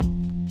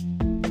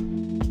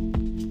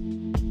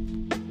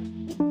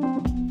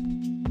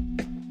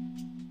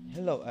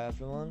Hello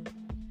everyone,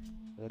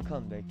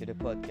 welcome back to the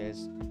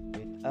podcast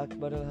with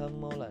Akbar Ilham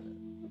Maulana.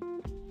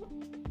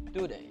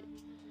 Today,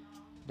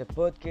 the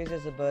podcast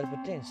is about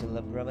potential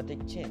of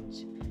dramatic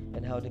change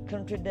and how the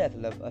country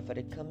develop over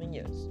the coming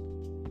years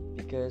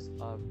because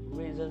of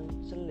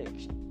recent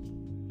selection.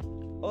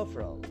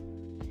 Overall,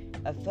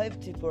 a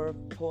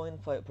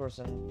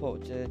 54.5%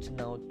 voter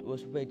turnout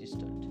was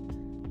registered.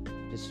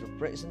 This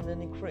represents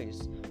an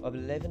increase of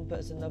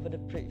 11% over the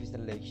previous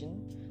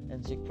election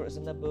and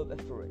 6% above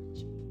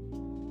average.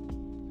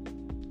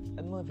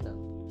 And moving on,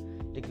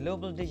 the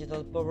Global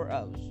Digital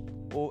Powerhouse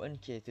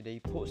 (ONK) today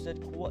posted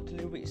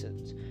quarterly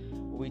results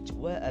which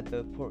were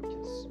above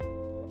forecasts.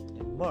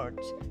 In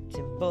March,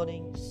 Tim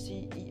Bonning,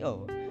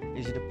 CEO,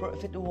 issued a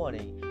profit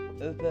warning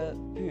over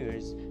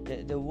fears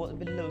that there won't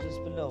be losses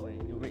following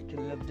the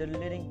recall of their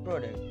leading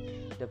product,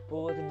 the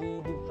Port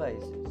D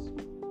devices.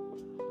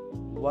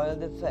 While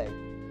the fact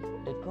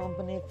the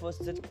company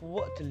posted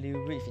quarterly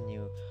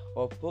revenue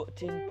of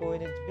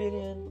 $14.8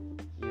 billion,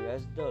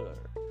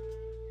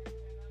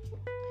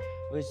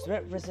 which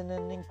represents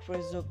an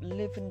increase of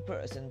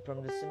 11%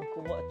 from the same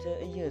quarter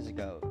a year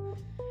ago.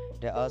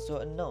 They also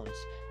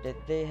announced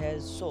that they had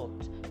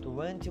sold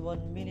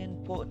 21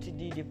 million Port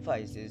D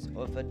devices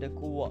over the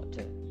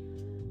quarter.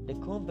 The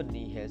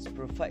company has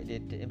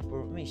provided the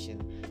information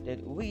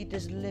that with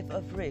this level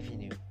of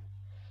revenue,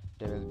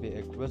 there will be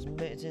a gross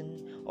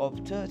margin of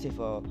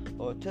 34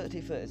 or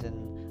 30%,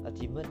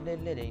 ultimately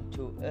leading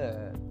to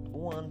a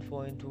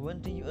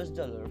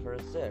 $1.20 per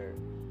share.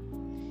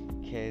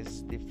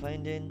 Case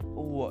dividend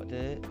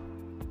awarded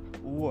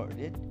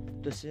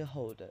to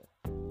shareholder.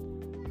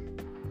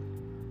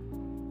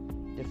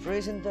 The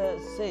presenter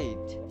said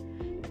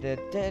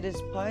that is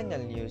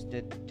final news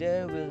that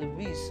there will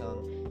be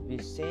some be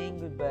saying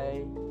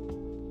goodbye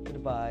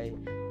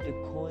to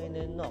coin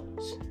and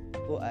notes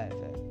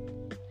forever.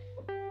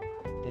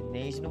 The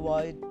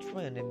nationwide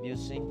trend in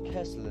using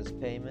cashless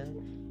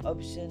payment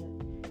option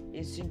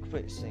is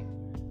increasing.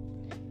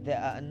 There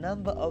are a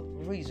number of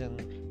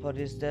reasons for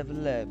this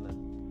development.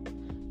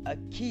 A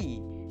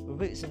key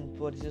reason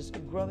for this is a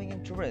growing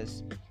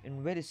interest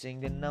in reducing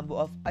the number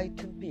of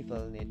items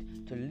people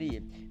need to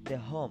leave their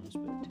homes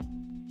with.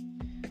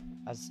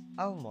 As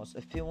almost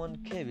everyone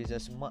carries a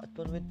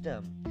smartphone with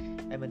them,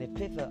 and many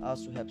people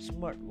also have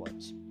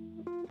smartwatches.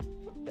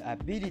 The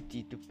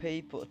ability to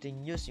pay for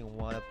things using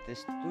one of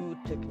these two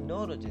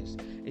technologies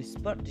is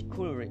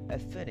particularly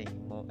affecting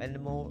more and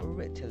more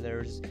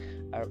retailers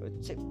are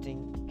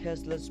accepting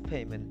cashless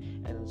payment,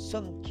 and in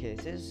some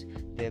cases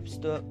they've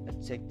stopped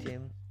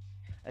accepting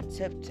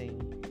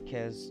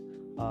cash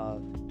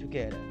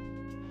altogether.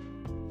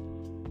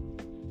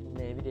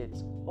 Maybe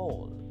that's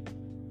all.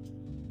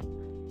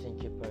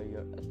 Thank you for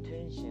your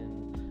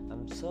attention.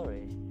 I'm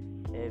sorry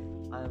if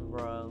I'm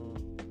wrong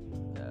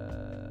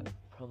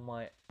from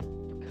my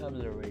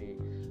vocabulary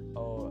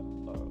or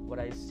what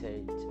I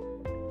said.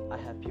 I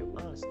hope you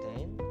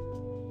understand.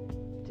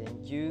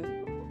 Thank you,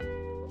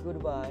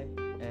 goodbye,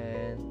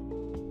 and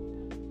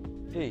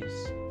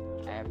peace,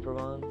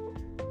 everyone.